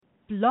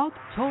Blog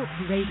Talk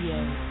Radio.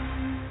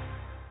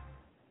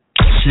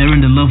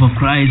 Sharing the love of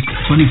Christ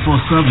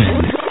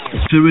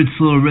 24/7. Spirit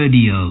Soul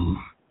Radio.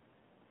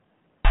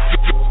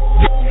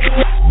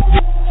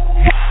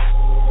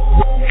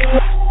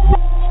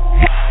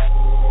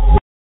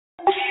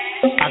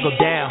 I go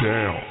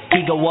down.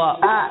 He go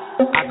up.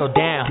 I go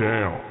down.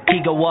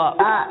 He go up.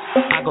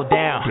 I go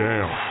down.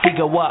 He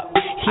go up.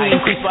 He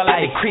increase while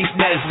I decrease.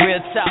 That is real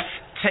tough.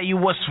 Tell you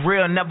what's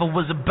real never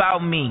was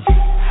about me.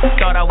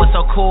 Thought I was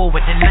so cool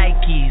with the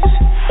Nikes.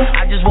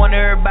 I just want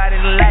everybody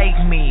to like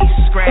me.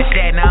 Scratch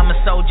that, now I'm a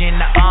soldier in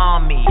the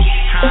army.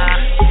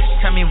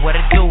 Tell me what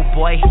to do,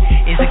 boy.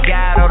 Is it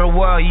God or the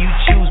world you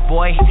choose,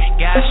 boy?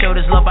 God showed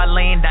his love by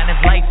laying down his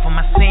life for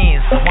my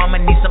sins. So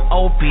I'ma need some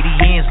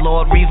obedience,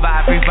 Lord.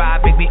 Revive,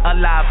 make me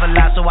alive,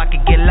 so I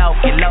can get low,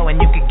 and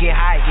you can get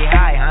high,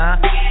 huh?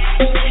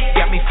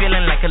 Got me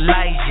feeling like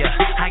Elijah.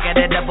 I got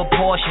that double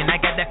portion, I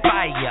got that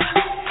fire.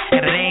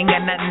 And it ain't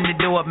got nothing to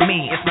do with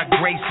me. It's my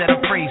grace that I'm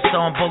free,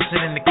 so I'm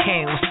boasting in the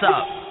King. What's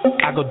up?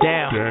 I go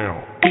down.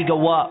 He go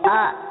up.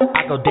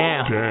 I go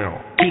down.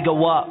 He go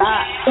up.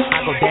 I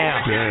go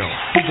down.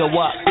 He go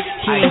up.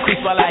 He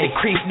increase while I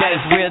decrease. That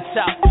is real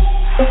tough.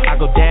 I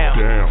go down.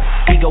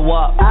 He go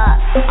up.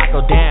 I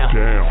go down.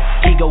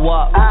 He go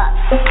up.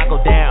 I go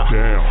down.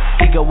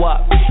 He go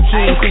up. He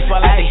increase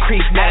while I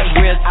decrease. That is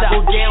real tough. I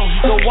go down.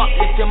 He go up.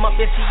 Lift him up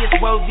as he is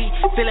worthy.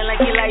 Feeling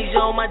like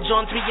Elijah on my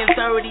John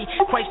 3:30.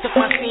 Christ took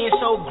my sins,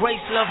 so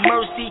grace, love,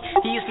 mercy.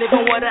 He is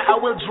living water. I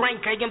will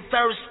drink. I am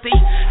thirsty.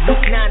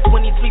 Luke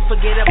 9:23.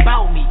 Forget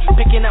about me.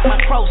 Picking up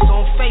my cross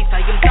on faith.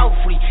 I am doubt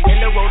free.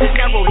 And the road is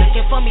narrow.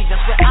 Looking for me.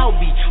 That's where I'll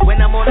be.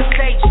 When I'm on the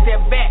stage,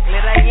 step back.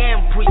 Let I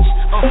am preach.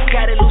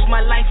 Gotta lose my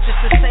life just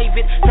to save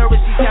it.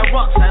 Heresies got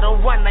rocks, I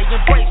don't run, I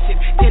embrace it.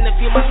 Tend to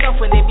feel myself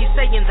when they be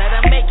saying that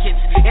I make it.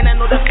 And I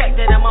know the fact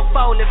that I'ma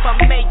fall if I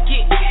make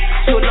it.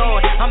 So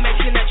Lord, I'm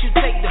asking that you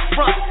take the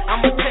front,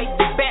 I'ma take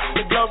the back,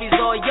 the glory's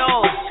all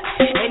yours.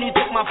 And you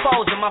took my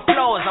faults and my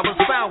flaws. I was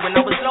found when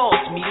I was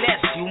lost. Me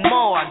less, you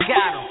more, I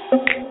got 'em.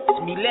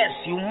 It's me less,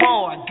 you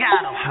more, I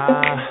got 'em.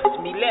 It's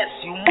me less,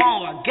 you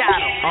more, I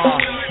got 'em.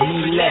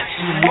 Me less,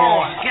 you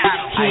more, I got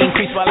 'em. He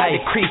increase while I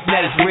decrease,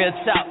 that is real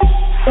tough.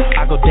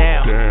 I go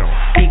down.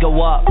 He go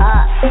up.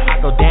 I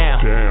go down.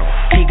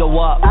 He go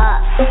up.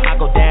 I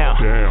go down.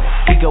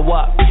 He go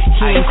up.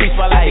 He increase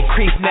while I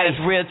decrease. That is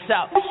real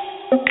tough.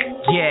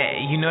 Yeah,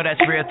 you know that's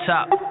real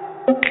tough.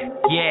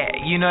 Yeah,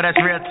 you know that's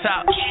real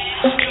tough.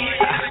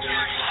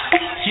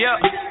 Yo,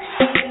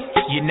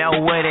 you know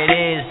what it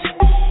is.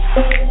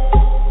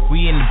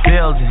 We in the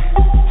building.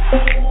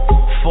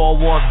 4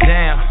 walk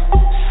down.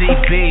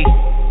 CB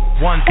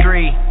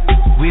 13.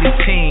 We the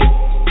team.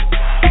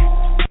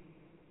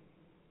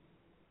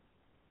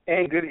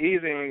 And good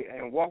evening,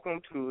 and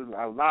welcome to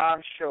a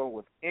live show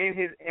with In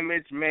His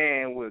Image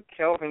Man with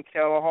Kelvin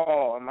Keller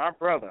Hall and my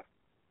brother.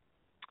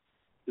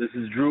 This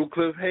is Drew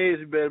Cliff Hayes.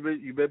 You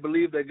better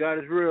believe that God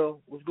is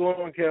real. What's going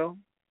on, Kel?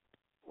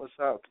 What's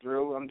up,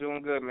 Drew? I'm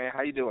doing good, man.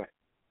 How you doing?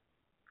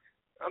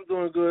 I'm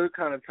doing good.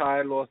 Kind of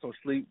tired, lost some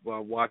sleep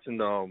while watching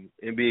the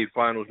NBA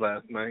Finals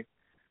last night.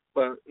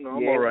 But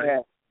I'm all right.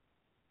 Yeah.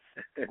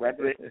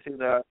 Congratulations to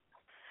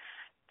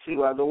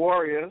the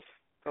Warriors,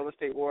 Golden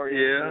State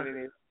Warriors.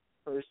 Yeah.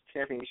 First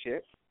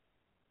championship.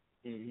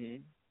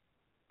 Mhm.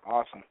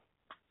 Awesome.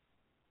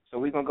 So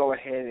we're gonna go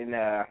ahead and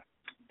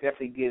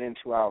definitely get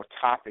into our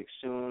topic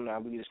soon.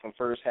 We just gonna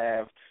first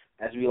have,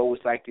 as we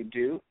always like to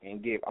do,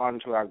 and give honor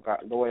to our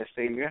God, Lord and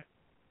Savior,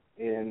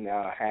 and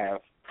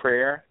have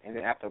prayer. And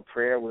then after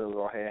prayer, we'll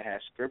go ahead and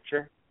have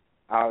scripture.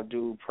 I'll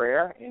do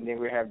prayer, and then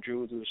we'll have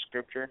Drew do the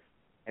scripture,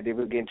 and then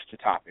we'll get into the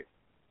topic.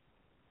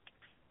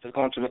 Just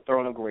going to the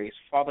throne of grace.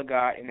 Father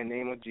God, in the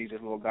name of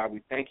Jesus, Lord God, we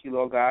thank you,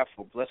 Lord God,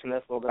 for blessing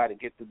us, Lord God, to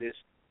get through this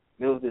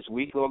middle of this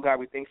week, Lord God.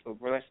 We thank you for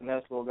blessing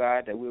us, Lord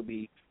God, that we'll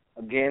be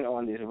again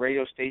on this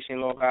radio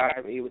station, Lord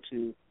God, able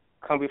to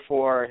come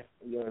before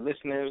your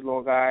listeners,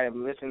 Lord God,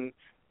 and listen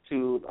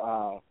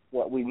to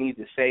what we need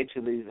to say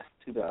to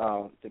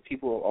the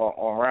people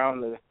all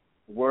around the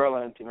world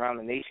and around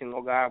the nation,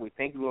 Lord God. We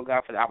thank you, Lord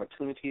God, for the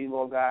opportunity,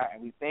 Lord God,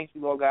 and we thank you,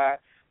 Lord God,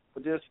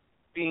 for just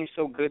being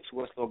so good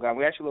to us, Lord God.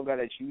 We ask you, Lord God,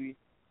 that you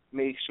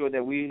make sure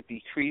that we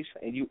decrease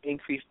and you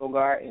increase, Lord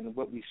God, in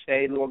what we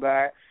say, Lord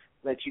God.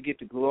 Let you get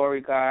the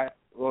glory, God.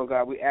 Lord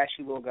God, we ask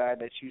you, Lord God,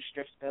 that you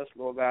strengthen us,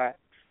 Lord God,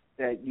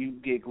 that you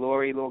get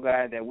glory, Lord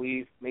God, that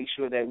we make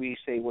sure that we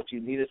say what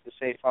you need us to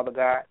say, Father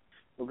God.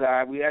 Lord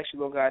God, we ask you,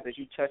 Lord God, that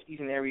you touch each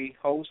and every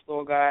host,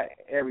 Lord God,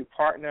 every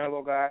partner,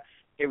 Lord God,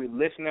 every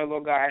listener,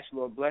 Lord God. I ask you,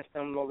 Lord, bless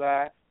them, Lord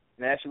God.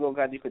 And I ask you, Lord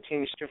God, that you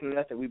continue strengthening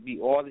us, that we be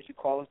all that you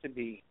call us to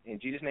be. In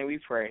Jesus' name we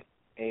pray.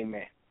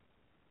 Amen.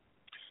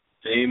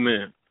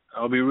 Amen.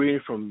 I'll be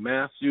reading from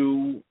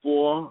Matthew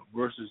 4,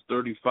 verses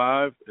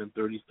 35 and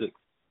 36.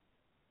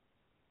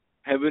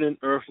 Heaven and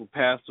earth will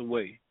pass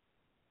away,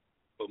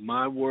 but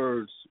my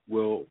words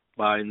will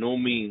by no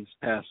means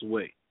pass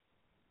away.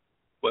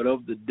 But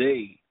of the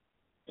day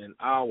and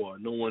hour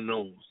no one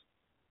knows,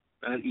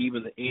 not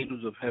even the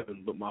angels of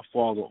heaven, but my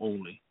Father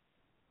only.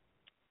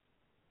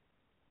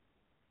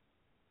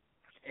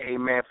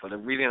 Amen. For the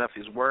reading of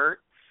His Word.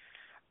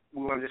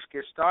 We want to just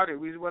get started.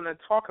 We want to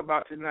talk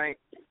about tonight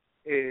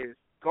is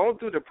going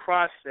through the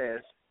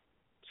process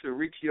to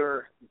reach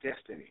your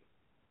destiny.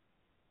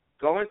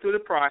 Going through the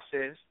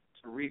process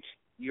to reach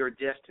your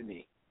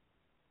destiny.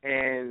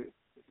 And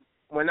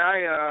when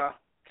I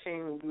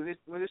came with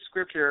this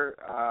scripture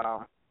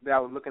that I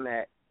was looking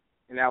at,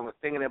 and I was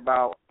thinking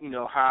about,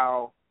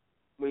 how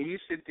when you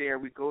sit there,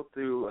 we go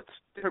through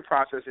different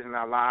processes in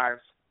our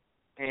lives,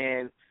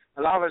 and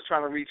a lot of us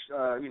trying to reach,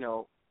 a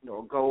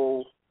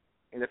goal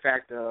in the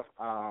fact of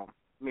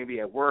maybe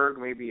at work,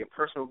 maybe a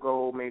personal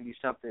goal, maybe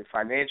something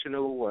financial,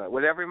 or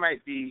whatever it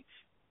might be.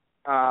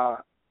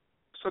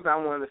 Something I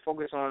wanted to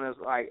focus on is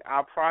like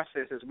our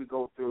process as we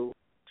go through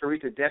to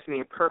reach the destiny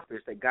and purpose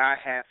that God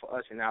has for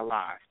us in our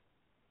lives.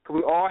 Because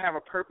we all have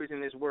a purpose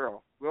in this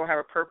world. We all have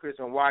a purpose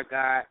on why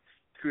God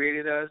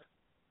created us,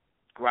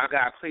 why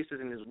God placed us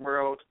in this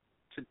world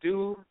to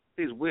do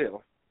His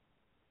will.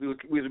 We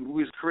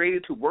was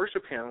created to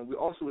worship Him. We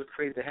also was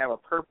created to have a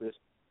purpose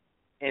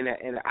and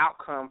an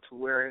outcome to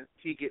where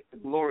He gets the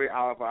glory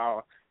out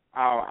of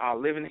our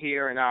living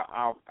here and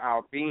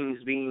our beings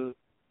being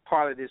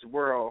part of this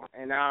world.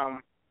 And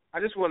I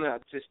just want to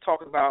just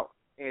talk about,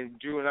 and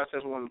Drew and I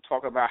just want to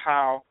talk about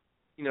how,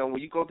 when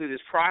you go through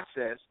this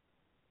process,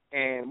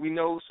 and we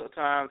know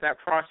sometimes that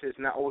process is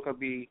not always going to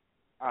be,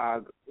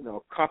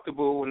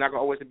 comfortable, not going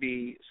to always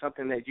be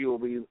something that you will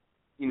be,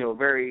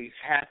 very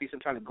happy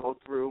sometimes to go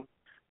through.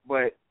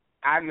 But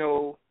I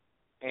know,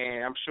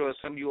 and I'm sure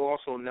some of you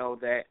also know,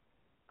 that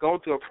going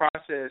through a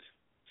process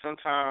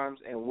sometimes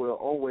and will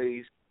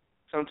always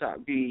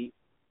sometimes be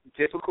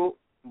difficult,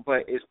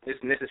 but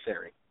it's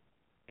necessary.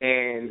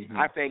 And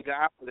I thank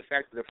God for the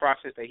fact of the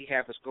process that He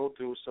has us go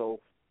through so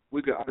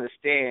we can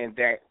understand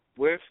that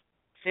with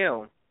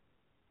Him,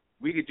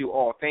 we can do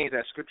all things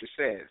that Scripture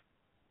says.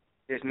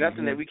 There's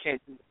nothing that we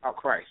can't do without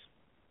Christ.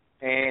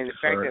 And the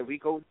fact that we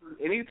go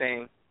through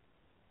anything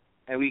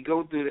and we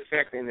go through the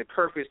fact and the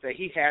purpose that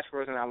He has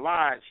for us in our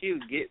lives, He'll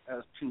get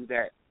us to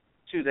that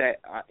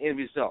end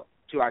result,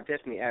 to our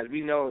destiny. As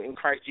we know in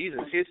Christ Jesus,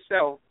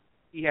 Himself,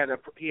 He had a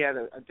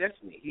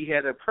destiny. He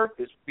had a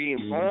purpose,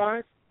 being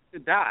born to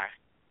die.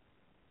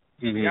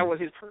 That was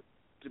His purpose,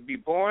 to be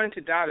born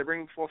to die, to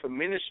bring forth a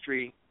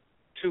ministry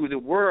to the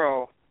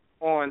world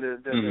on the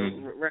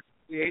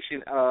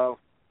reconciliation of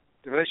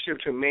the relationship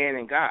to man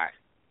and God.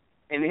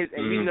 And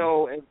we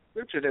know in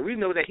Scripture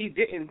that He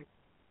didn't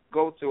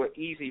go through an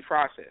easy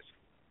process.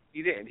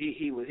 He didn't.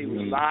 He was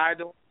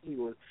lied on. He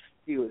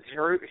was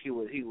hurt. He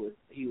was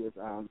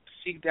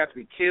seeked out to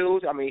be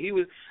killed. I mean, he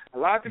was a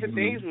lot of different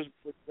things was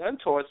done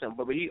towards Him,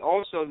 but He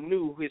also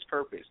knew His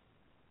purpose.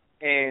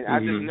 And I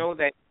just know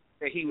that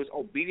He was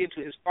obedient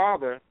to His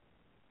Father,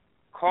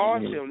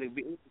 caused Him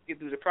to get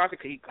through the process,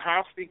 because He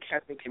constantly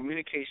kept in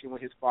communication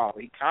with His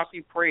Father. He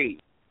constantly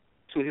prayed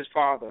to His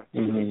Father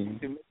to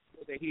make sure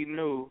that He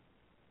knew.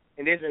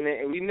 And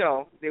we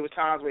know there were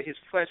times where His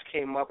flesh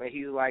came up, and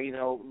He was like,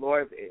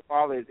 Lord,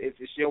 Father, if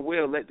it's Your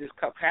will, let this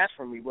cup pass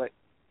from me. But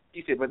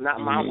He said, but not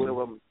my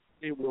will,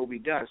 Your will be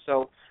done.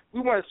 So we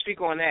want to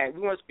speak on that.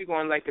 We want to speak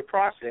on like the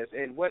process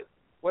and what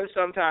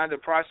sometimes the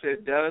process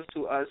does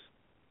to us,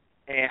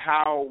 and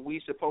how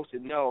we supposed to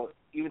know,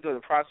 even though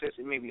the process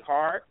it may be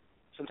hard,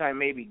 sometimes it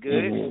may be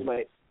good,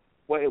 but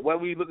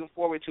what we're looking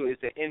forward to is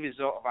the end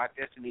result of our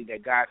destiny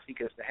that God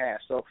seeks us to have.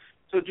 So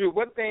Drew,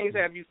 what things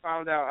have you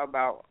found out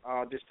about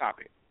this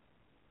topic?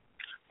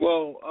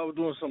 Well, I was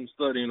doing some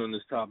studying on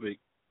this topic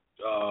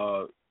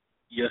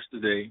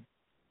yesterday,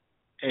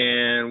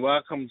 and what I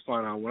come to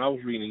find out when I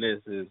was reading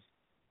this is,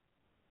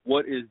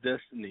 what is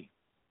destiny?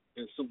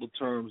 In simple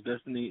terms,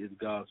 destiny is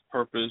God's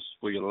purpose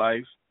for your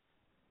life.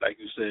 Like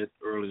you said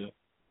earlier,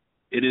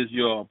 it is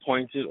your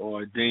appointed or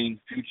ordained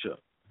future.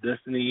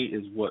 Destiny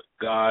is what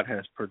God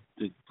has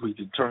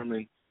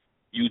predetermined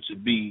you to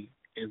be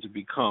and to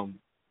become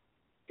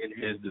in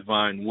His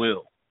divine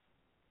will.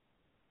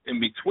 In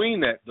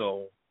between that,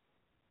 though,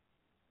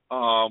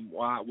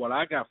 what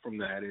I got from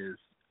that is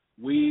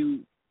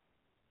we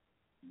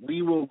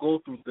will go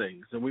through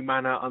things, and we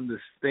might not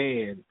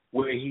understand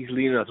where He's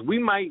leading us. We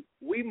might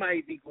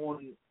be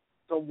going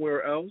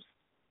somewhere else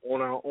on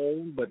our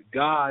own, but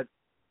God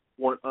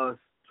wants us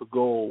to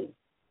go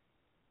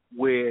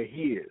where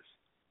He is.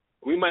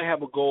 We might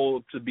have a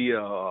goal to be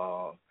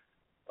a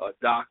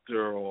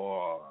doctor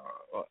or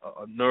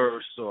a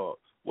nurse or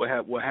what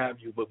have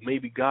you, but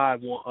maybe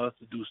God wants us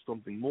to do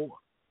something more.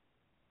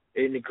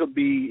 And it could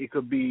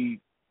be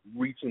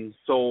reaching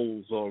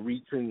souls or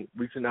reaching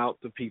out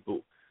to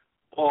people.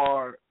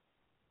 Or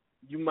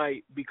you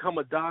might become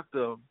a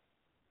doctor,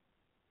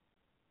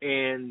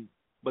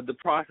 but the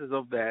process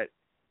of that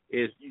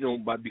is,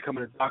 by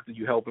becoming a doctor,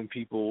 you're helping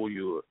people,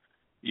 you're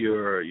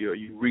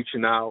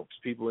reaching out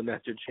to people, and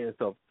that's your chance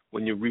of,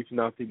 when you're reaching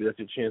out to people, that's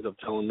your chance of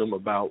telling them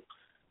about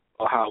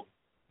how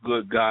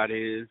good God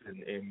is,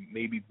 and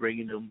maybe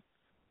bringing them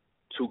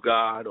to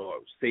God or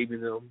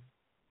saving them,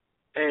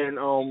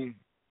 and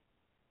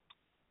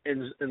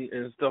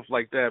stuff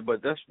like that.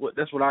 But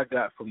that's what I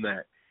got from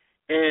that.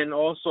 And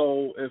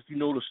also, if you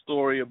know the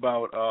story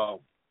about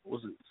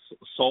was it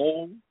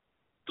Saul?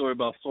 Story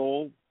about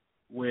Saul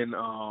when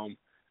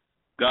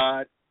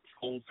God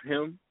told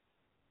him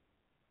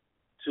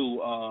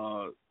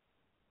to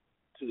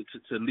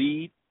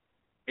lead,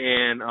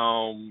 and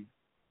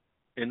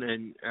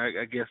then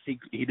I guess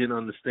he didn't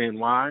understand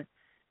why.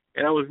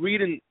 And I was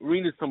reading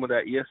some of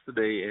that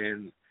yesterday,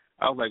 and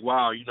I was like,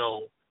 wow,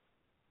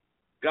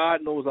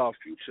 God knows our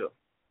future.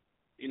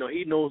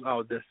 He knows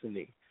our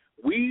destiny.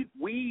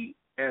 We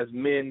as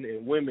men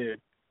and women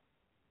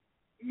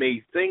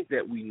may think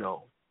that we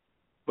know,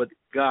 but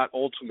God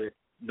ultimately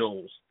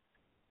knows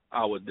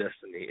our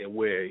destiny and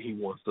where He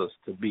wants us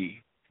to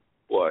be,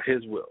 or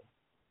His will,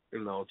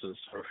 to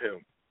serve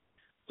Him.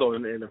 So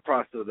in the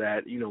process of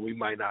that, we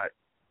might not,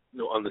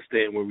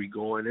 understand where we're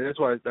going, and that's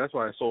why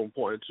it's so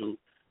important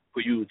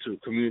for you to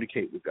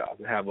communicate with God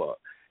and have a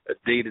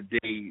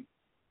day-to-day,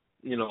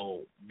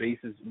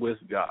 basis with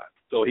God,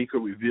 so He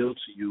could reveal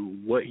to you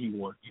what He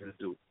wants you to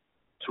do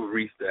to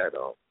reach that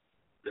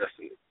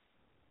destiny.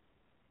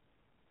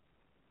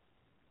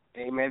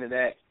 Amen to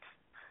that.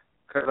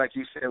 Because like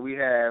you said, we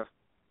have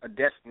a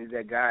destiny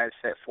that God has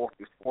set forth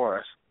before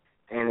us,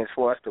 and it's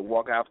for us to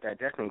walk out that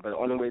destiny. But the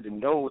only way to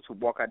know to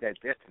walk out that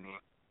destiny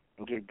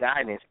and get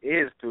guidance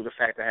is through the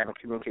fact of having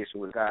communication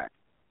with God.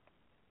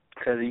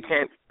 Because you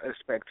can't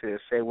expect to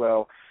say,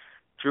 well,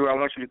 Drew, I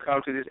want you to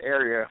come to this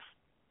area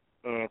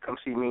and come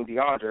see me and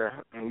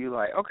DeAndre, and you're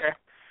like, okay,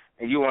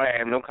 and you want to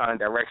have no kind of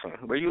direction.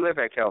 Where you live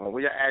at, Kelvin?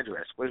 Where's your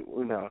address?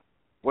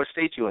 What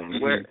state you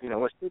in? Where,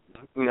 what state,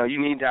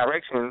 you need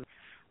direction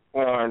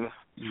on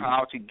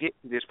how to get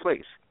to this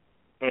place.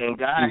 And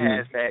God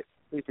has that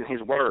in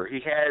His Word.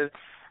 He has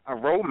a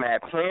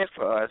roadmap planned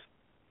for us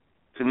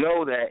to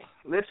know that,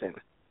 listen,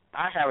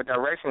 I have a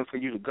direction for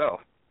you to go.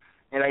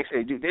 And like I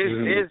said,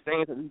 there's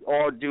things that we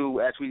all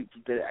do as we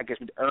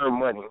earn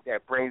money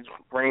that bring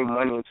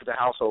money into the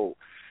household.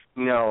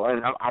 And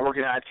I work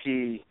in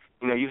IT.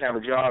 You have a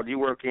job, you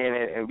work in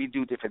it, and we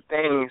do different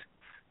things.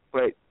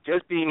 But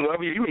just being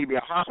wherever you may be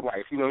a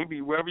housewife, you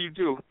be wherever you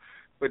do.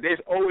 But there's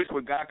always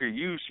where God could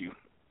use you.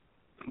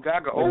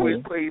 God could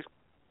always place.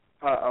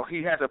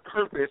 He has a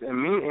purpose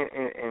and meaning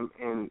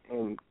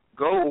and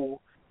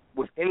goal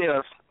within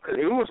us. Because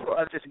it was for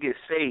us just to get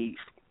saved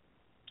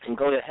and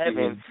go to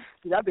heaven.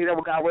 I think that's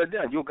what God would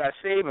have done. You got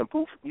saved and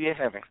poof, you're in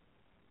heaven.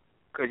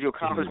 Because you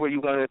accomplish what you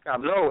want to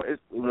accomplish. No,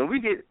 when we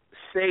get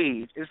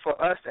saved, it's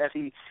for us as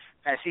He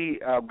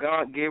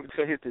God gave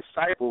to His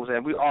disciples,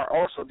 and we are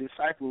also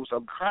disciples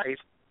of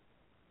Christ.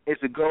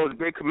 It's to go. The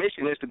Great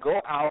Commission is to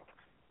go out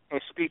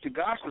and speak the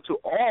gospel to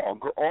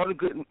all the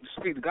good.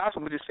 Speak the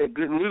gospel. We just say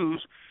good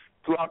news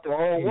throughout the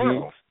whole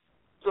world.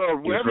 So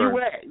wherever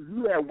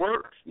you at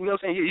work, you know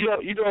what I'm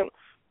saying. You don't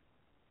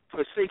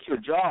forsake your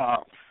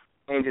job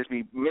and just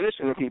be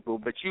ministering to people,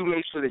 but you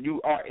make sure that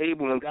you are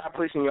able, when God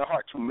places in your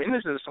heart to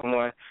minister to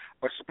someone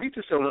or speak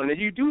to someone, that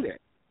you do that.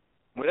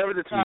 Whatever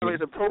the time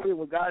is appropriate,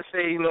 when God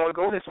say,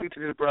 go ahead and speak to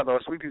this brother,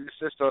 or speak to this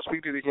sister, or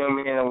speak to this young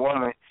man or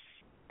woman,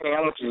 and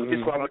I want you. This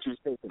is what I want you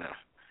to say to them.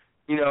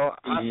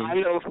 I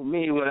know for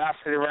me, when I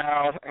sit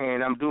around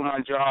and I'm doing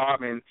my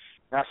job, and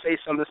I say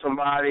something to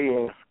somebody,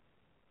 and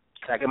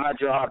like in my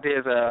job,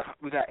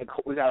 we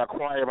got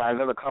acquired by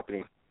another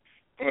company.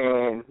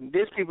 And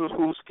there's people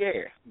who's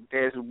scared.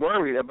 They're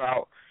worried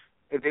about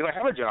if they're going to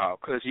have a job,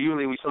 because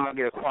usually when somebody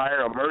get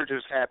acquired or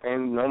mergers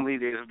happen, normally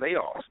there's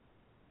layoffs.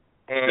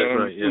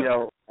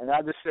 And, and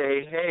I just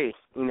say, hey,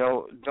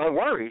 don't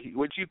worry.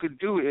 What you could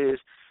do is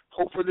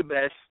hope for the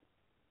best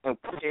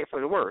and prepare for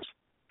the worst.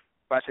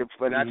 But I said,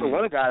 but I told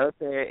one guy, I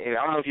said,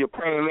 I don't know if you're a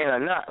praying man or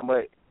not,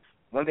 but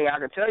one thing I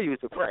can tell you is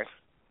to pray.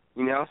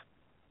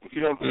 If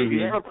you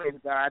ever pray to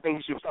God, I think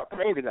you should start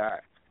praying to God.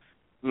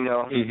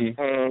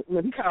 And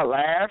he kind of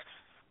laughed,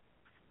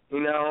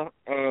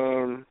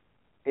 and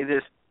it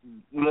just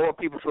more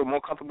people feel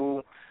more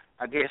comfortable,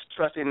 I guess,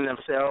 trusting in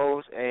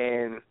themselves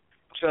and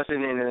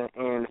trusting in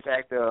the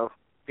fact of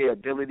their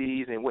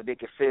abilities and what they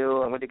can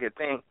feel and what they can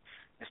think,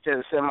 instead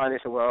of somebody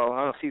that say, well,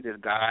 I don't see this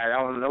God, I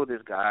don't know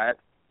this God,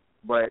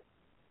 but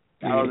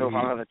I don't know if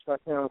I'm going to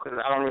trust him, because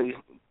I don't really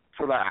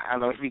feel like, I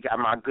don't know if he got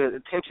my good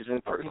intentions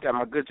and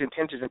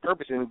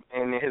purpose in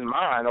his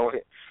mind or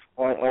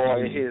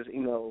his,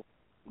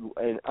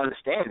 and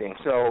understanding.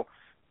 So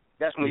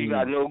that's when you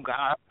got to know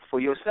God for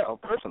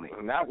yourself personally,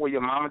 not what your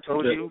mama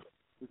told you.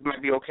 It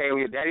might be okay when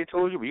your daddy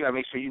told you, but you got to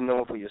make sure you know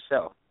it for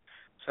yourself.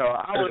 So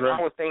I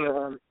was thinking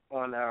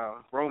on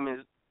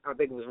Romans, I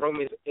think it was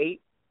Romans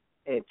 8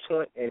 and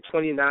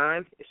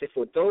 29. It said,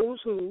 for those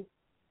who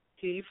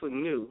he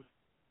foreknew,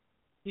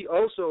 he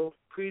also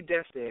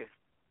predestined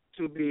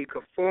to be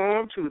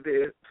conformed to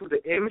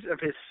the image of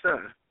his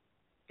Son,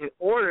 in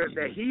order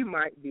that he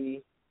might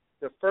be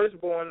the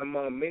firstborn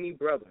among many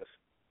brothers.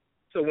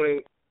 So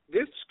when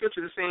this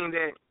scripture is saying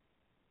that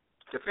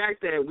the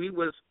fact that we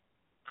was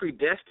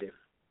predestined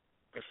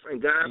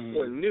and God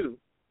foreknew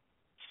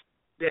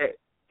that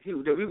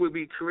we would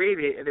be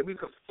created and that we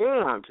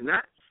conformed,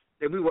 not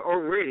that we were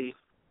already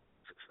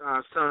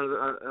sons,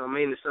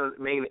 made in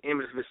the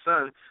image of his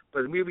Son,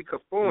 but we will be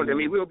conformed. I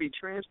mean, we'll be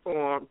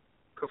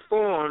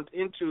conformed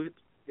into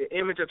the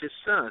image of his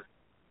son,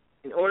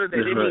 in order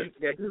that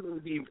that he will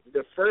be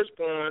the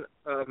firstborn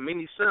of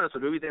many sons, so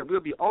that we'll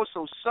be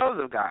also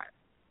sons of God.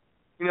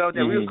 You know,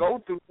 that we'll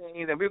go through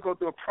things, and we'll go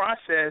through a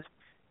process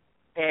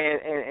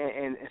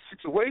and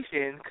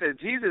situation, because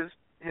Jesus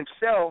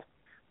himself,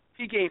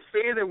 he gained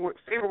favor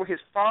with his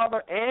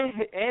Father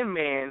and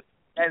man,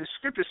 as the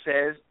Scripture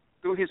says,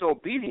 through his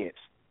obedience.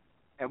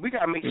 And we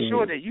got to make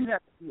sure that you have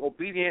to be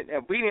obedient.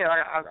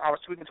 I was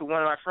speaking to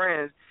one of my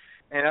friends,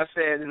 and I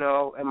said, you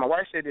know, and my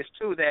wife said this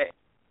too, that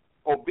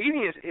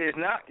obedience is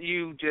not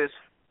you just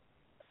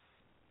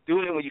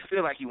doing it when you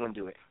feel like you want to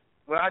do it.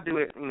 Well, I do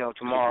it, you know,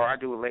 tomorrow, I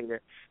do it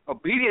later.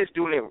 Obedience is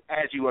doing it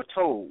as you are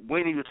told,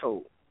 when you are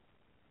told.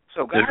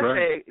 So God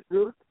said,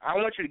 dude, I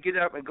want you to get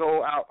up and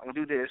go out and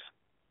do this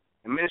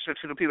and minister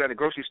to the people at the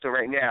grocery store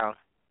right now.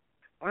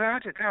 Well, I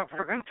just got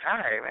work. I'm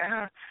tired,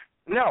 man.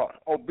 No,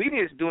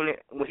 obedience is doing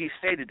it when he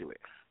said to do it.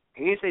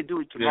 He didn't say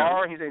do it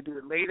tomorrow. He said do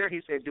it later.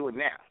 He said do it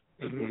now.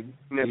 You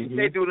know, if he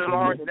said do it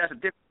tomorrow, then that's a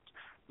difference.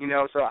 You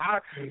know, so I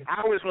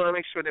always want to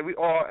make sure that we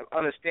all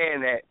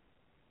understand that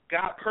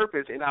God's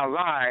purpose in our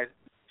lives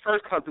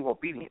first comes through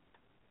obedience.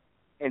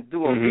 And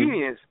through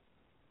obedience,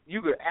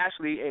 you could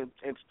actually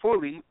and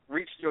fully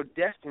reach your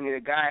destiny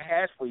that God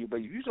has for you. But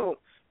if you don't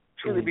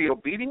truly be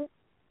obedient,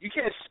 you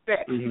can't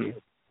expect an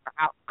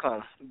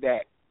outcome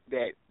that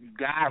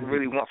God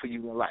really wants for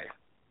you in life.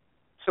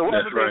 So what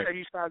other things have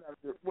you found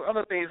out? What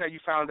other things have you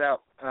found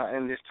out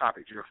in this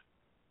topic, Drew?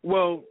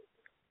 Well,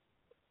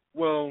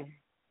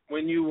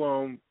 when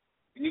you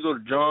go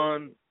to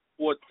John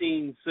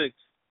 14:6,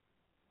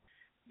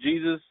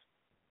 Jesus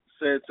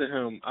said to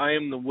him, "I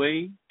am the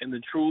way and the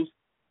truth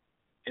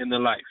and the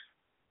life.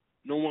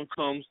 No one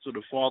comes to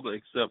the Father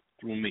except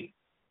through me."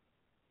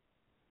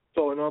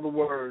 So, in other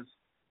words,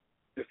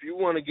 if you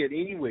want to get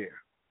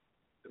anywhere,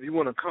 if you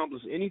want to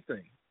accomplish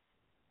anything,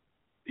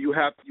 you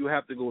have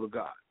to go to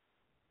God.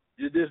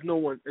 There's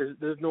no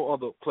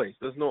other place.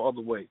 There's no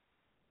other way.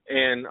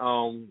 And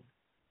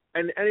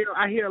you know,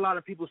 I hear a lot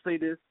of people say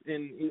this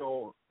in, you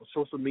know,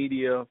 social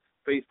media,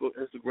 Facebook,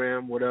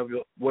 Instagram,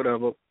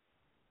 whatever,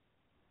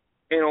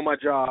 and on my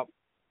job.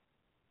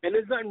 And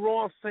there's nothing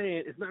wrong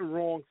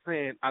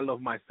saying I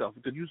love myself,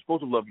 because you're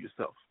supposed to love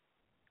yourself.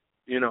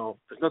 You know,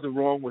 there's nothing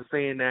wrong with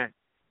saying that.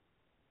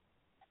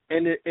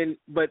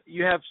 But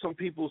you have some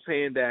people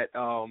saying that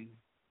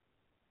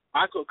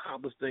I could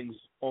accomplish things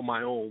on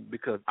my own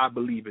because I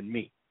believe in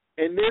me.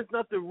 And there's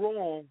nothing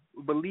wrong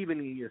with believing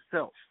in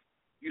yourself.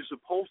 You're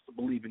supposed to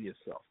believe in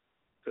yourself,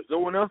 because no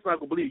one else is not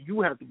going to believe.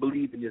 You have to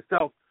believe in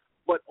yourself,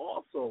 but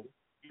also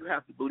you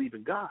have to believe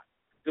in God.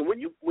 So when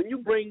you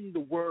bring the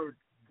word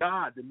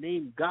God, the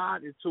name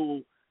God,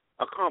 into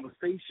a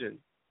conversation,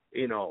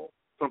 you know,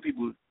 some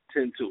people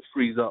tend to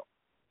freeze up,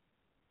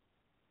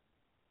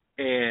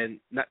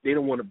 and they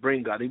don't want to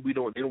bring God. They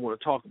don't want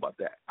to talk about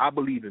that. I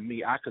believe in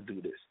me. I could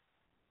do this.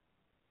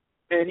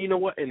 And you know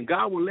what? And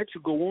God will let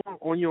you go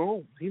on your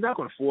own. He's not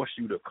going to force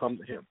you to come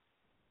to him.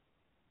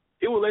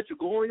 He will let you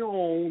go on your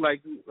own,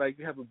 like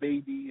you have a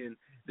baby, and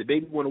the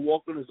baby want to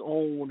walk on his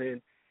own,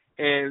 and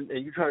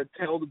you try to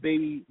tell the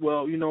baby,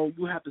 well, you know,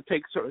 you have to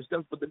take certain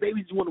steps, but the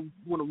baby just want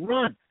to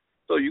run.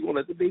 So you're going to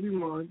let the baby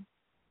run,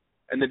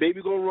 and the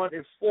baby going to run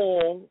and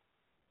fall,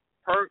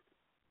 hurt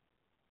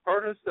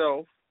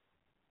herself,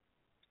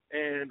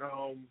 and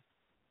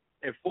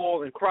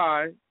fall and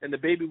cry, and the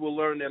baby will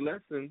learn their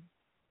lesson.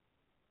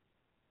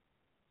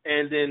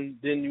 And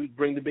then you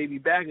bring the baby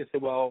back and say,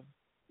 well,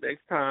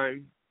 next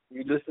time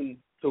you listen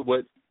to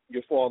what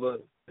your father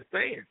is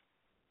saying.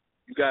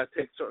 You got to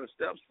take certain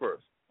steps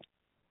first.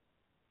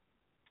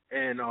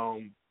 And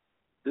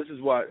this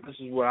is what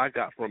I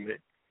got from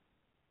it.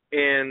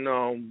 And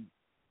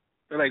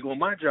like on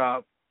my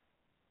job,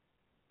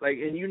 like,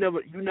 and you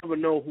never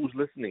know who's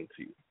listening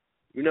to you.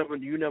 You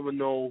never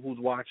know who's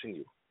watching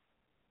you.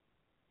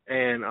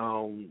 And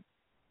on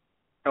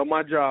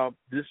my job,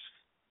 this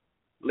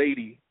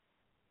lady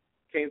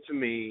came to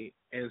me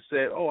and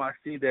said, "Oh, I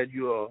see that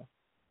you're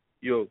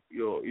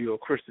a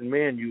Christian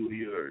man.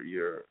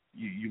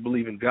 You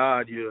believe in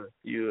God. You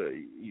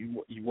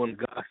one of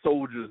God's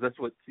soldiers." That's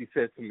what she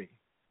said to me.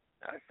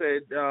 I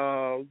said,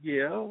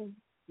 yeah.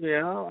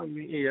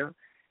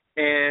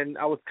 And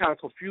I was kind of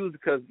confused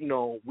because, you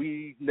know,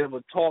 we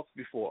never talked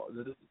before,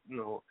 you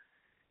know.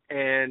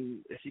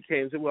 And she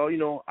came and said, well, you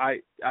know,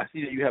 I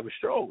see that you have a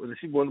show. And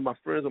she's one of my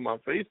friends on my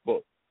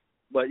Facebook,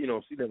 but, you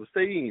know, she never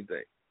said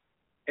anything.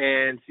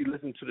 And she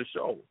listened to the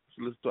show.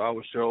 She listened to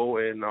our show,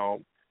 and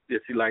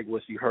did she like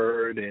what she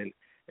heard and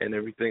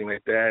everything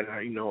like that,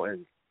 you know.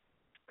 And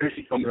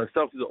she told me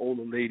herself, she's an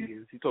older lady,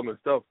 and she told me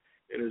herself,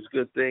 and it's a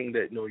good thing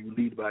that, you know, you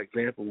lead by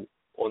example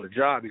on the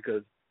job,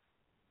 because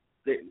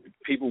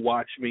people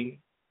watch me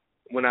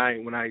when I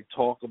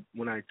talk,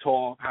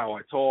 how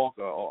I talk,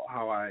 or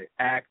how I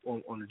act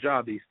on the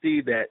job. They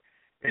see that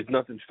it's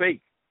nothing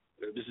fake.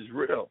 This is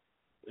real.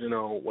 You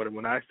know,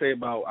 when I say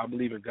about I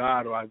believe in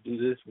God or I do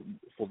this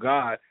for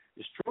God,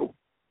 it's true.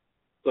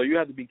 So you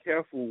have to be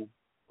careful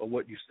of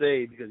what you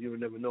say, because you will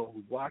never know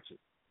who's watching.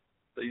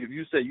 So if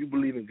you say you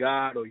believe in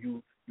God or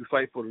you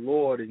fight for the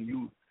Lord and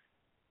you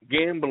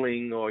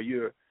gambling or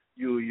you're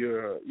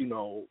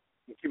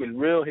keeping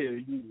real here,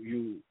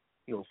 you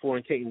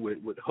fornicating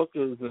with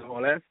hookers and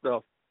all that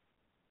stuff,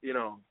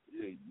 you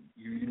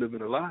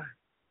living a lie.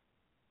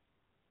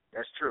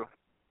 That's true.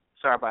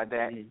 Sorry about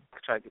that. I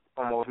tried to get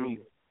almost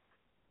mute.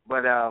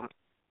 But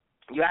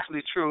you're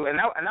absolutely true. And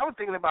I was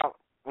thinking about,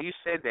 when you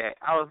said that,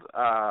 I was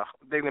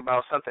thinking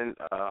about something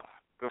a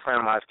good friend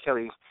of mine,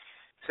 Kelly,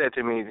 said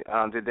to me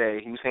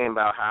today. He was saying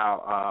about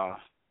how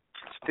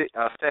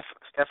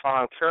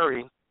Stephen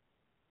Curry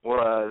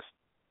was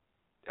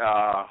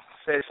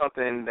said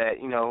something that,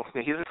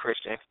 that he's a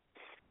Christian.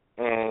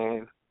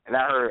 And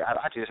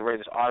I just read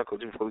this article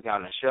just before we got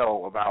on the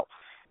show about,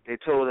 they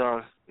told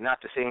him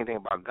not to say anything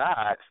about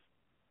God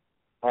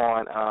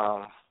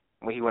on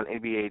when he won the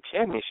NBA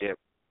championship.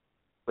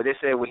 But they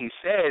said what he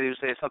said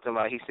something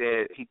like, he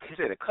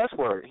said a cuss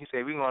word. He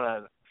said, we're going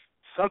to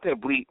something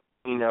bleep,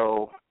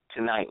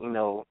 tonight,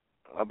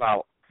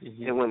 about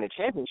him winning the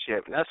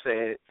championship. And I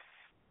said,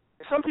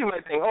 some people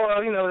might think,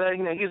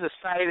 that he's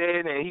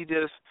excited and he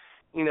just,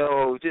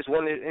 just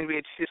won his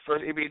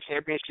first NBA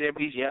championship.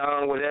 He's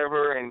young,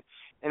 whatever.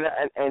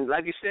 And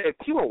like you said,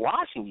 people are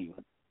watching you.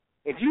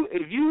 If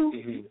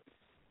you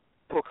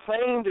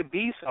proclaim to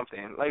be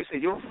something, like you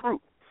said, your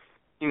fruit.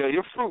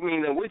 Your fruit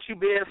means that what you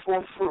bear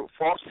for fruit,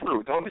 false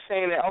fruit. Don't be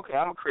saying that, okay,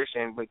 I'm a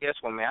Christian, but guess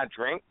what, man? I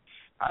drink,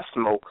 I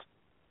smoke,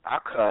 I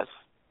cuss,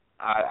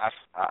 I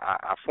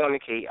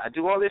fornicate, I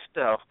do all this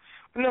stuff.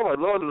 But no,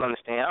 Lord will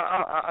understand.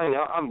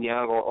 I'm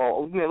young,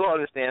 or Lord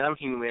understand. I'm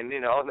human.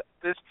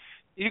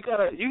 You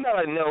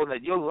gotta know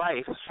that your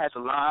life has to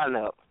line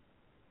up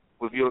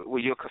with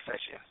your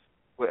confession.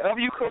 Wherever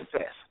you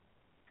confess,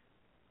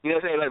 you know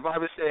what I'm saying? Like the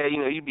Bible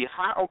said, you be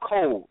hot or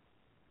cold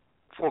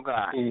for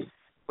God.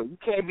 But you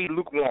can't be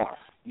lukewarm.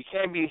 You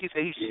can't be. He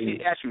said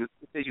he actually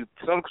says you.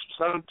 Some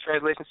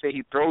translations say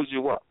he throws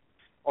you up,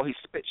 or he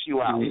spits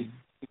you out.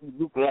 He's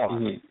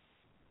lukewarm.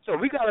 So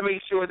we got to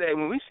make sure that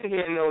when we sit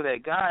here and know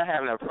that God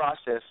having a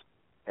process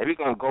that we're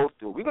gonna go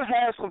through, we're gonna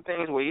have some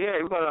things where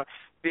we're gonna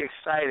be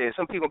excited.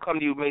 Some people come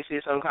to you may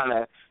say some kind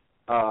of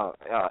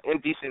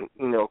indecent,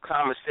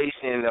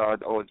 conversation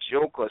or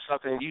joke or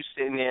something. You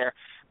sitting there,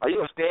 are you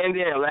gonna stand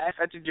there and laugh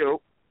at the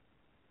joke?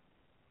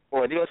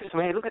 Or they'll say,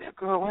 hey, look at that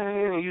girl,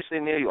 and you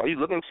sitting there, are you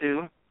looking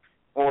to?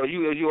 Or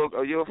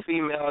you're a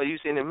female, you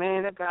sitting there,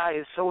 man, that guy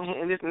is so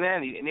and this and that,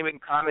 and they making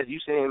comments, you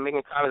sitting there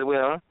making comments with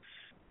them.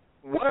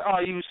 What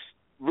are you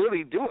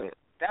really doing?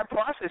 That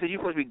process that you're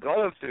supposed to be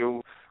going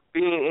through,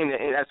 being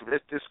as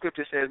the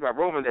scripture says about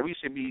Romans, that we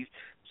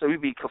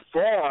be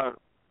conformed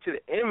to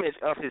the image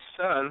of his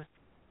son,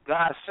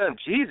 God's son,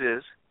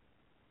 Jesus,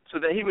 so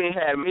that he may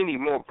have many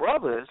more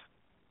brothers.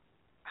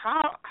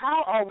 How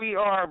are we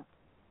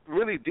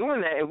really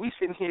doing that, and we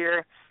sitting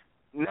here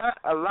not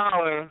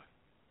allowing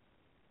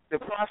the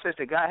process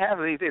that God has?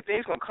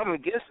 Things going to come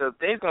against us.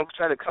 Things going to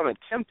try to come and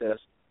tempt us,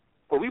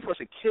 but we're supposed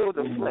to kill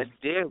the flesh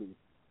daily,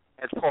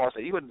 as Paul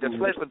said. The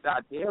flesh will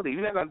die daily.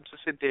 You're not going to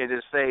sit there and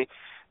just say,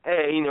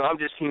 hey, I'm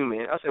just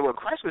human. I said, well,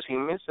 Christ was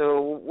human,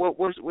 so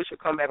what should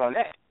come back on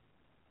that?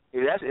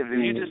 If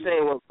you're just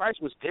saying, well,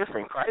 Christ was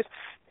different,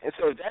 and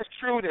so if that's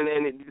true,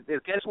 then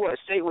guess what?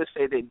 Satan would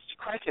say that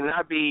Christ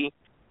cannot be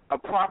a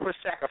proper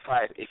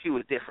sacrifice if he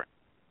was different.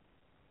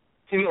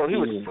 He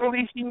was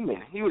fully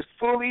human. He was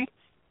fully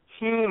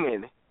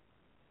human.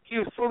 He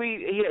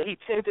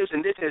tempted us,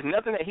 and there's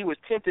nothing that he was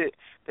tempted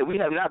that we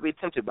have not been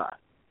tempted by.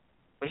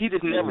 But he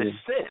just never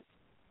sinned.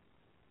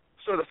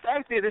 So the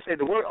fact is, they said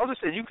the word also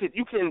said you could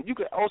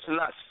also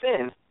not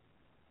sin.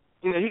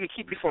 He could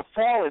keep you from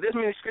falling. There's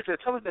many scriptures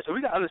that tell us that. So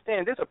we got to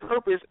understand there's a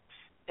purpose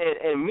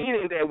and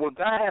meaning that when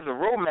God has a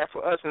roadmap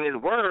for us in his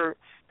word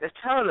that's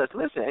telling us,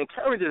 listen,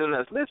 encouraging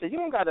us, listen, you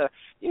don't gotta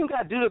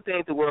do the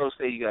things the world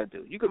say you gotta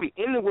do. You could be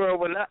in the world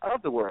but not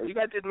of the world. You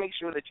gotta just make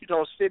sure that you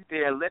don't sit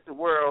there and let the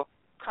world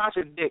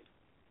contradict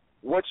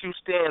what you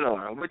stand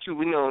on, what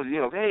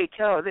hey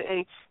Kel,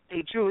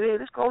 hey Drew, hey,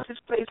 let's go to this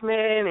place,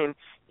 man, and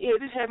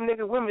just have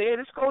nigga women,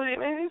 let's go there,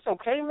 man, it's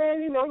okay,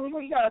 man, you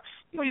gotta,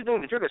 you're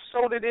doing the drink a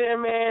soda there,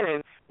 man,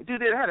 and do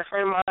this. I had a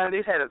friend of mine,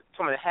 they had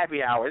some of the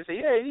happy hours. They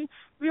said,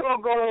 we all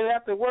go in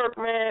after work,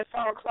 man,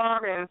 5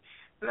 o'clock, and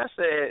I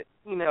said,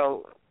 and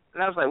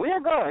I was like, where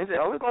you going? He said,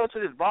 we're going to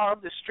this bar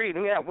up the street,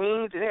 and we got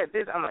wings, and they had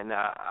this. I'm like,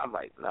 nah,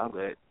 I'm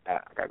good. I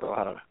gotta go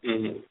home.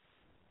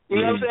 You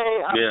know what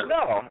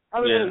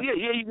I'm saying?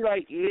 You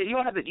like, you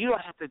don't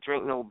have to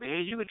drink no beer.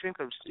 You could drink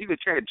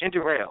a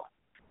ginger ale.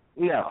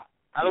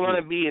 I don't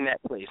want to be in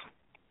that place.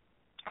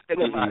 Think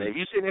about it. If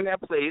you sit in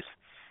that place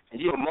and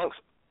you're amongst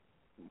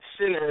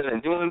sinners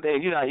and doing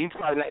things, you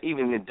probably not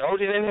even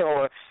indulging in it,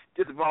 or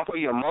just for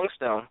you amongst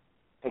them,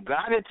 and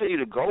God didn't tell you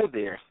to go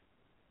there.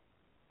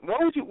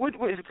 What would you?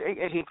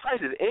 And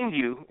Christ is in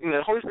you.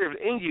 The Holy Spirit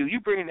is in you.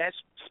 You bring that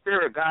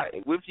Spirit of God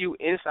with you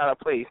inside a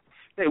place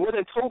that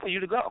wasn't told for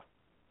you to go.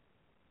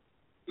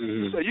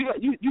 So you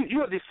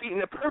are defeating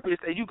the purpose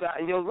that you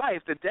got in your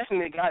life, the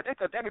destiny that God, that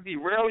could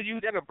derail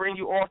you, that could bring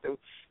you off the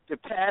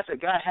path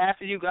that God has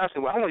for you. God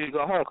said, well, I want you to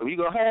go home. Because you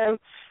go home,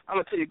 I'm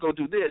going to tell you to go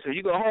do this. If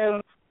you go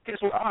home,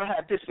 guess what? I don't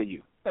have this for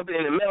you. I'll be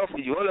in the mail for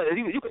you.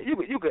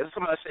 You could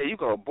somebody say you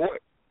can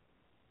abort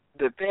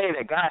the thing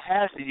that God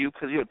has for you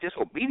because you're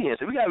disobedient.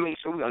 So we gotta make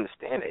sure we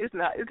understand it. It's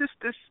not. It's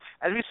this.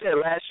 As we said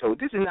last show,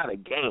 this is not a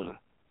game.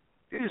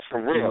 This is for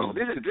real.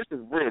 This is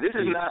real. This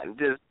is not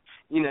just.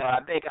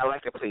 I think I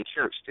like to play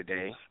church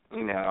today. I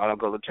don't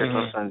go to church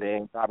on Sunday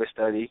and Bible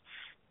study.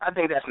 I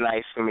think that's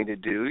nice for me to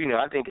do.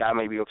 I think I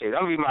may be okay.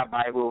 I'll read my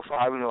Bible for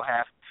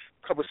half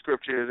a couple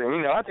scriptures,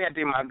 and I think I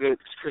did my good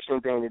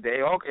Christian thing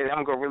today. Okay,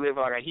 I'm gonna relive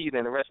like a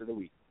heathen the rest of the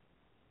week.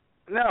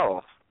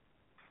 No.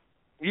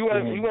 You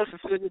want to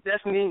fulfill your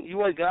destiny. You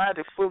want God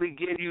to fully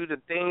give you the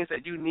things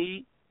that you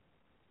need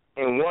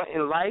and want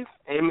in life.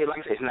 And like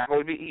I said, it's not going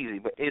to be easy,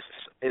 but it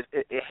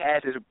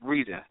has its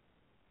reason.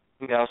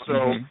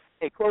 So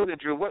in closing,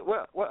 Drew,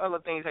 what other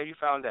things have you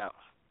found out?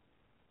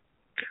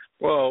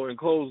 Well, in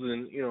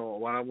closing,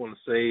 what I want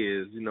to say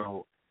is,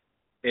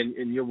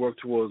 in your work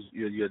towards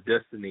your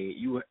destiny,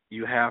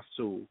 you have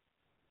to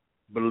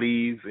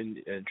believe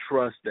and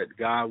trust that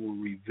God will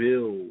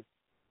reveal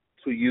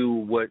to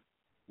you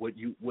what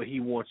He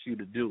wants you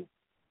to do,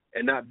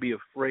 and not be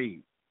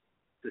afraid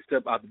to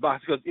step out the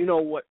box. Because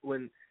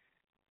when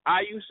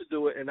I used to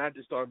do it, and I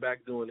just started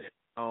back doing it.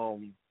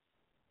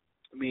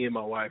 Me and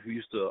my wife, we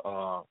used to,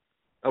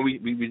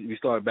 we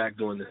started back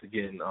doing this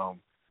again.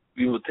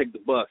 We would take the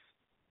bus,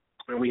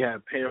 and we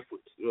had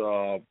pamphlets.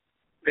 I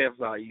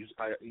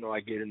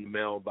get in the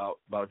mail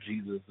about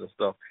Jesus and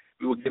stuff.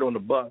 We would get on the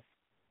bus,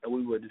 and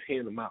we would just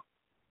hand them out.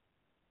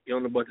 Get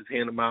on the bus, just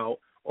hand them out,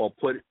 or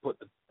put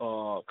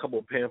a couple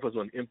of pamphlets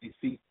on an empty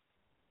seat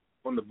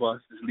on the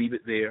bus, just leave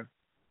it there.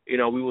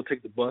 We will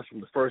take the bus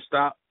from the first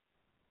stop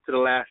to the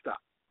last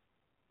stop,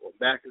 or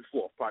back and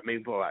forth, probably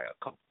maybe for like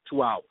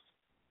 2 hours,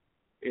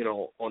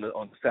 on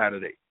the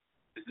Saturday,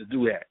 just to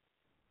do that.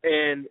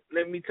 And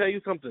let me tell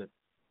you something.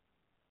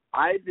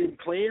 I didn't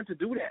plan to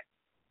do that.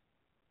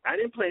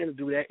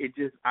 It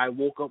just, I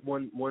woke up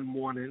one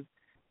morning,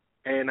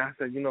 and I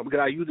said, because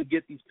I usually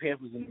get these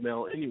pamphlets in the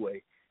mail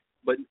anyway,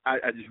 but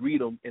I just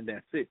read them, and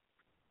that's it.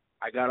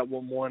 I got up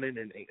one morning,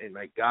 and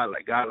God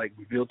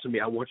revealed to me,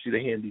 I want you to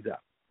hand these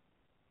out.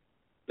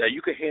 Now,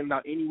 you can hand them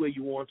out any way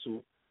you want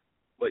to,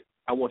 but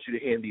I want you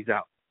to hand these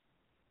out.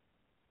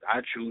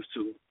 I choose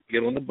to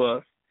get on the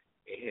bus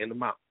and hand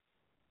them out.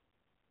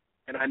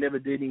 And I never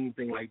did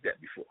anything like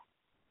that before.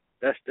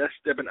 That's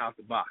stepping out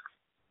the box.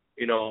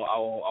 I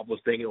was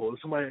thinking,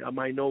 somebody I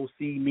might know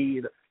see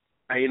me.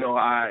 I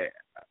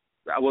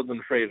wasn't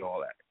afraid of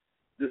all that.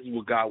 This is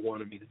what God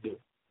wanted me to do.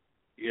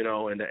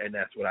 And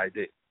that's what I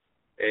did.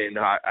 And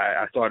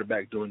I started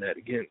back doing that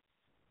again.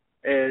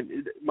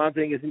 And my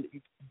thing is,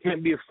 you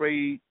can't be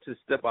afraid to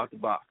step out the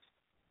box.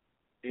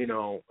 You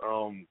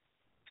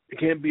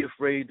can't be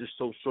afraid to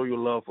show your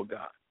love for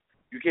God.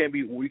 You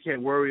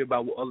can't worry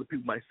about what other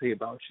people might say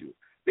about you,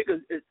 because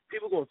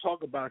people are going to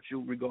talk about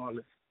you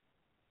regardless.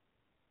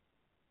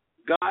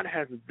 God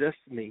has a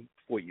destiny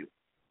for you.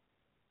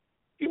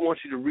 He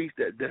wants you to reach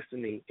that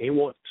destiny. He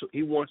want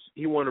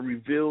to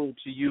reveal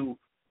to you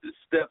the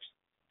steps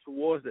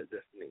towards that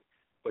destiny.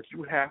 But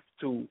you have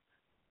to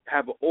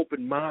have an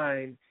open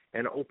mind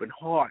and an open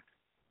heart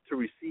to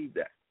receive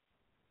that.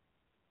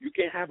 You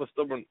can't have a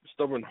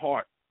stubborn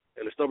heart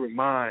and a stubborn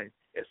mind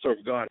and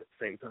serve God at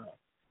the same time.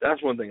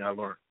 That's one thing I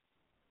learned.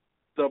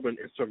 Stubborn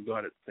and serve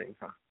God at the same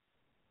time.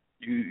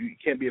 You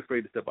can't be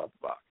afraid to step out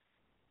the box.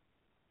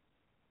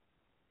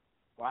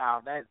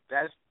 Wow,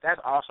 that's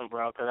awesome,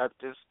 bro. Because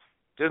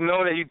just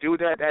know that you do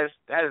that.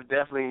 That is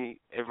definitely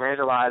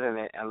evangelizing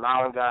and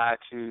allowing God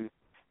to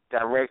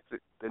direct,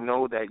 to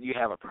know that you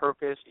have a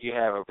purpose, you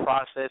have a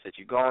process that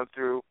you're going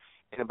through,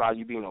 and about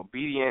you being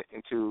obedient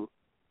and to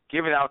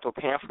giving out those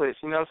pamphlets.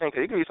 You know what I'm saying?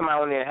 Because it could be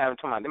somebody on there having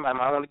somebody, they might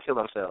want to kill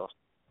themselves.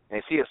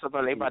 And they see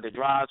something they about to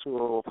drive to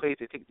a place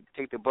to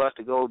take the bus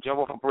to go jump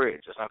off a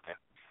bridge or something.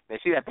 They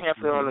see that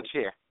pamphlet on the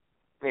chair.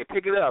 And they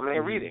pick it up and they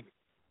read it.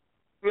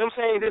 You know what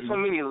I'm saying? There's so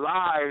many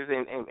lives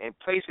and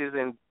places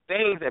and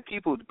things that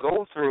people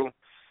go through,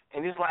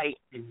 and it's like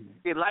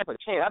their life a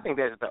chance. I think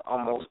that's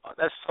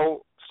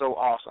so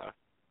awesome.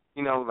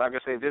 Like I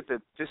said,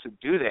 just to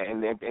do that,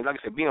 and like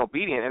I said, being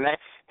obedient, and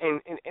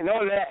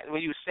on that,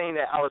 when you were saying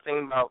that, I was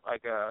thinking about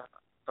like a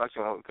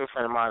good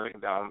friend of mine,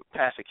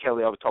 Pastor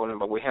Kelly. I was talking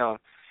about with him,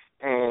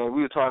 and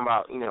we were talking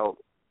about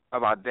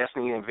about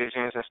destiny and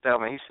visions and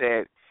stuff, and he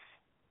said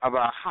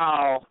about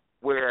how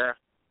where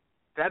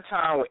that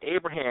time with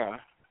Abraham,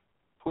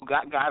 who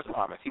got God's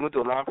promise, he went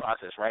through a long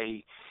process,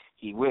 right?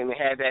 He went and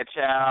had that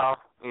child,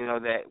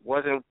 that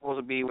wasn't supposed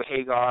to be with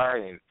Hagar,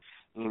 and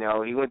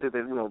he went through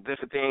the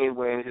different things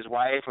with his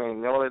wife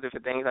and all the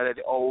different things like that,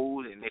 the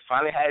old, and they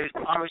finally had his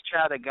promised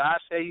child that God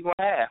said you're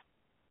gonna have.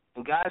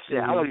 And God said,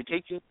 I want you to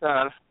take your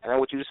son and I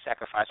want you to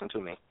sacrifice him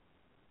to me.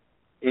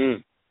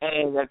 And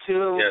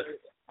until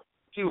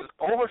he was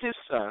over his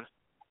son,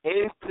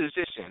 in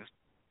position,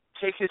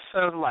 take his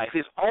son's life,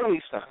 his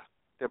only son.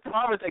 The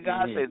promise that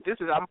God said,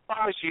 I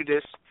promise you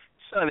this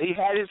son. He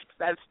had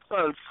that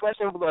son, flesh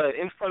and blood,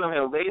 in front of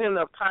him, laid him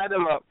up, tied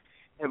him up,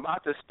 and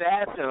about to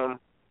stab him,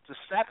 to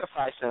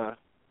sacrifice him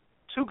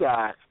to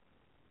God.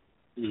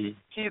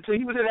 So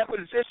he was in that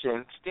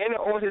position, standing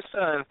over his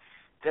son.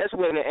 That's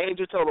when the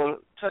angel told him,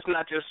 touch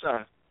not your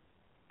son.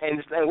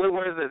 And what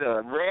was it?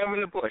 The ram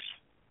in the bush.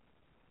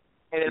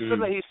 And it's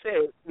something he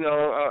said,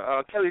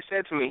 Kelly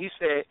said to me, he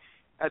said,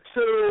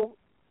 until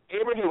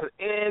Abraham was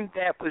in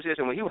that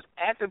position, when he was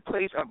at the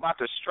place about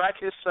to strike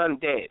his son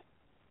dead,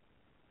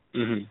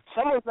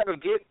 some of us got to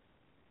get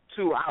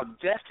to our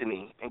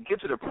destiny and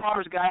get to the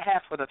promise God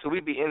has for us so we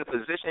be in a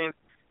position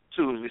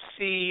to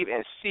receive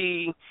and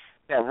see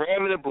that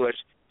ram in the bush,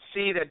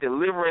 see that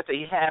deliverance that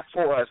he has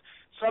for us.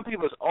 Some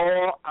people is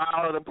all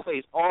out of the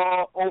place,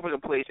 all over the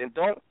place, and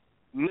don't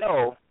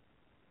know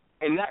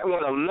and not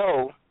want to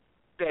know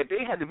that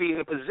they have to be in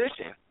a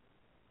position.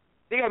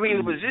 They got to be in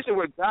a position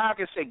where God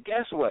can say,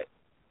 guess what?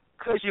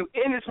 Because you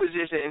in this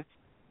position,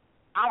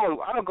 I'm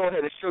going to go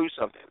ahead and show you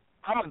something.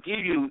 I'm going to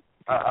give you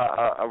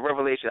a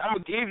revelation. I'm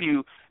going to give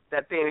you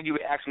that thing that you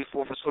were asking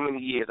for so many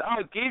years. I'm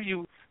going to give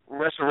you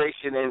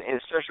restoration in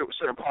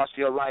certain parts of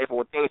your life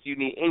or things you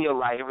need in your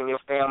life, in your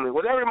family,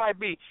 whatever it might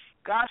be.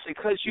 God said,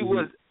 because you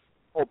was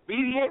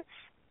obedient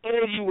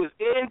and you was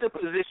in the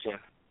position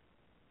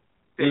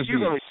that you're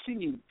going to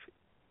receive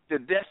the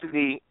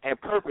destiny and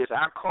purpose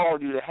I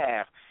called you to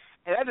have.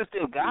 And I just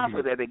thank God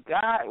for that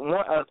God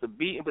wants us to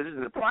be in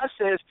position. The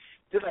process,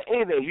 just like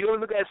anything, you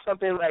look at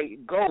something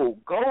like gold.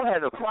 Gold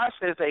has a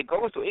process that it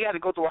goes through. It has to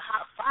go through a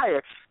hot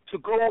fire to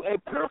go and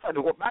purify.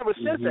 The Bible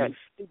says that.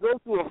 It goes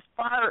through a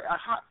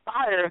hot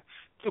fire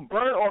to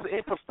burn off the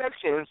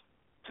imperfections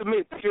to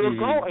make pure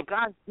gold. And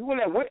God's doing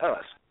that with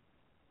us.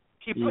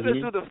 He put us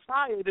through the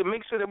fire to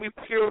make sure that we're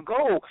pure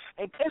gold.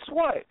 And guess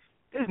what?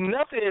 There's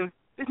no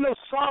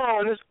sorrow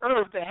on this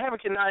earth that heaven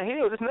cannot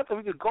heal. There's nothing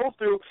we could go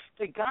through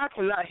that God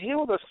cannot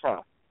heal us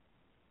from.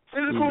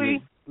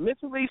 Physically,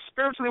 mentally,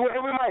 spiritually,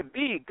 whatever it might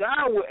be,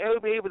 God will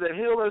be able to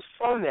heal us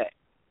from that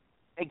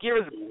and give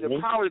us the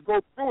power to go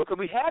through it because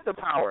we have the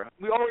power.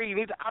 We already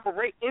need to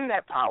operate in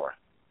that power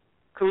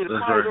because the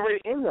power is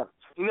already in us.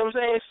 You know what I'm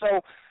saying?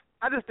 So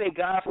I just thank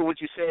God for what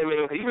you said,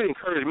 man, because you really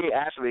encouraged me,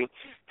 actually,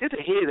 just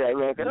to hear that,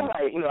 man. Because I'm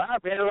like, I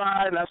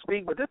evangelize and I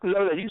speak, but just to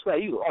know that you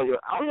on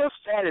your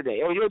Saturday,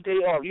 on your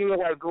day off, you know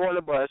why to go on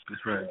the bus.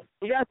 That's right.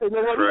 You got to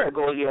know what you're going to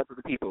go here to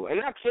the people and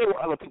not care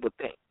what other people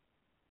think.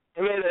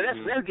 And, man,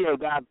 let's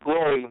give God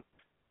glory,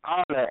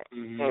 honor,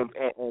 and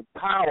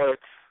power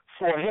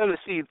for him to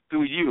see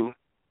through you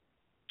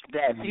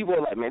that people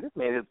are like, man, this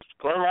man is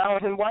going around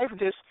with his wife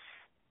just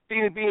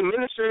being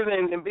ministers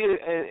and being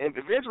an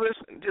evangelist,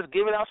 just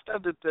giving out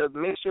stuff to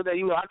make sure that,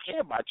 I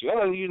care about you. I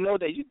want you to know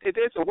that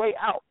there's a way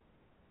out.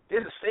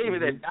 There's a Savior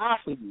that died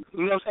for you.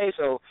 You know what I'm saying?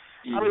 So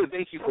I really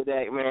thank you for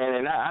that, man.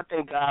 And I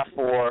thank God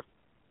for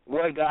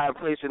what God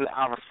placed in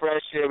our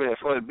friendship and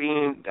for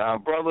being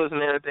brothers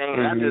and everything.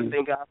 And I just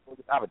thank God for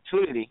the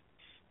opportunity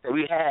that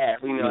we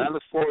have. I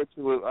look forward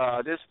to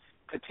just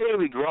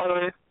continually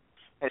growing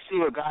and see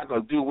what God's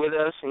going to do with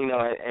us,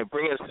 and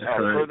bring us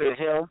further to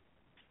him.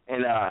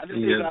 And I just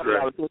think God for the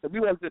opportunity. We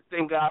want to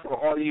thank God for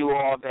all of you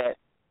all that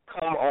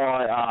come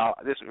on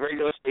this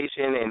radio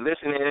station and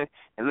listen to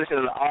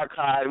the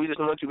archive. We just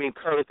want you to be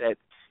encouraged that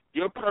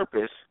your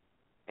purpose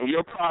and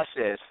your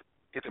process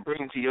is to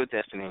bring you to your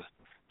destiny.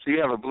 So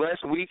you have a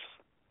blessed week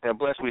and a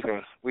blessed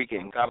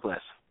weekend. God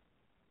bless.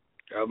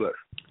 God bless.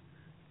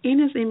 In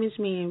His Image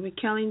Man with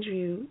Kelly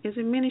Drew is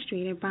a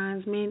ministry that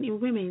binds men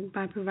and women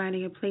by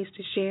providing a place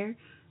to share,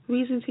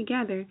 reason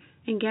together,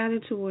 and gather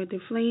toward the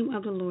flame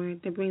of the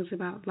Lord that brings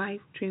about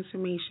life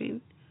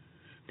transformation.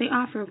 They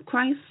offer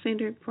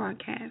Christ-centered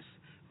broadcasts,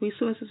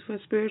 resources for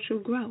spiritual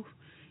growth,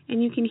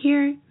 and you can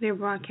hear their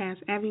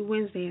broadcasts every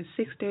Wednesday at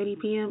 6:30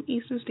 p.m.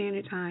 Eastern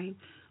Standard Time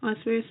on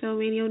Spirit Soul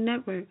Radio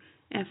Network,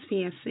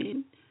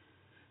 SPSN.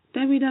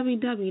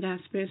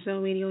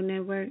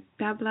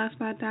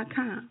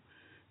 www.spiritsoulradionetwork.blogspot.com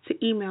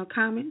to email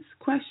comments,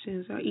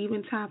 questions, or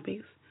even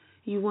topics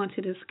you want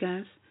to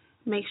discuss.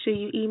 Make sure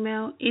you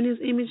email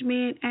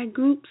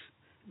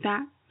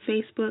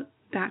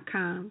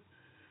inhisimage.groups.facebook.com.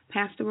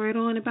 Pass the word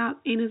on about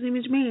In His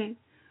Image Man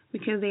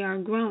because they are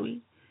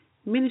growing,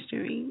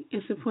 ministering,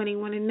 and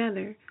supporting one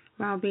another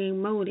while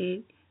being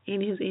molded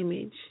in His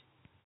image.